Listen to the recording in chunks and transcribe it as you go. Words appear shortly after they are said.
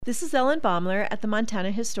This is Ellen Baumler at the Montana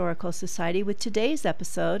Historical Society with today's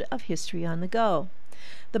episode of History on the Go.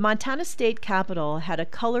 The Montana State Capitol had a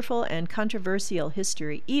colorful and controversial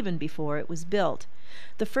history even before it was built.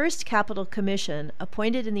 The first Capitol Commission,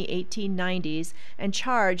 appointed in the 1890s and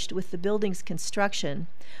charged with the building's construction,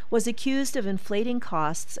 was accused of inflating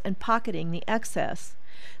costs and pocketing the excess.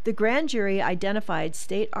 The grand jury identified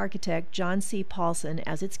state architect John C. Paulson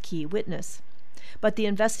as its key witness. But the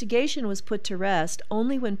investigation was put to rest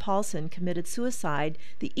only when Paulson committed suicide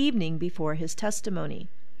the evening before his testimony.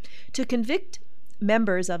 To convict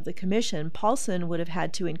members of the commission, Paulson would have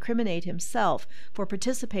had to incriminate himself for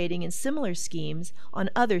participating in similar schemes on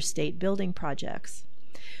other state building projects.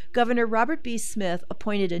 Governor Robert B. Smith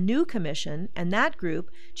appointed a new commission, and that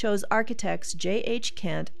group chose architects J. H.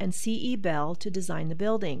 Kent and C. E. Bell to design the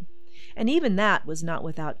building. And even that was not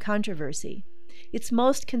without controversy. Its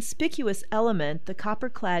most conspicuous element, the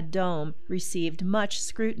copper-clad dome, received much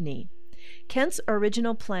scrutiny. Kent's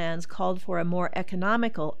original plans called for a more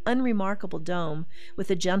economical, unremarkable dome with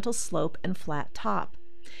a gentle slope and flat top.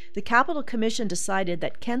 The Capitol Commission decided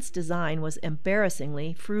that Kent's design was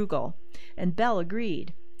embarrassingly frugal, and Bell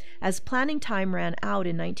agreed. As planning time ran out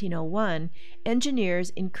in 1901, engineers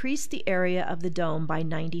increased the area of the dome by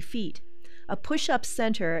 90 feet. A push-up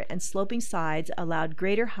center and sloping sides allowed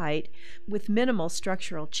greater height with minimal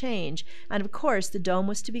structural change, and of course the dome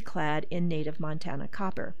was to be clad in native Montana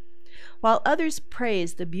copper. While others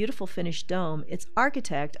praised the beautiful finished dome, its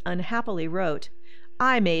architect unhappily wrote,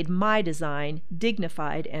 "I made my design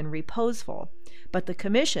dignified and reposeful, but the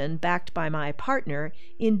commission, backed by my partner,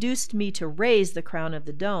 induced me to raise the crown of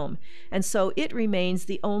the dome, and so it remains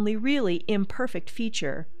the only really imperfect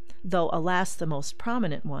feature, though alas the most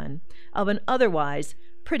prominent one, of an otherwise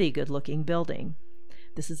pretty good-looking building."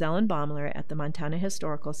 This is Ellen Baumler at the Montana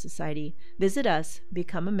Historical Society. Visit us,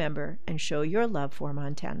 become a member, and show your love for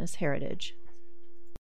Montana's heritage.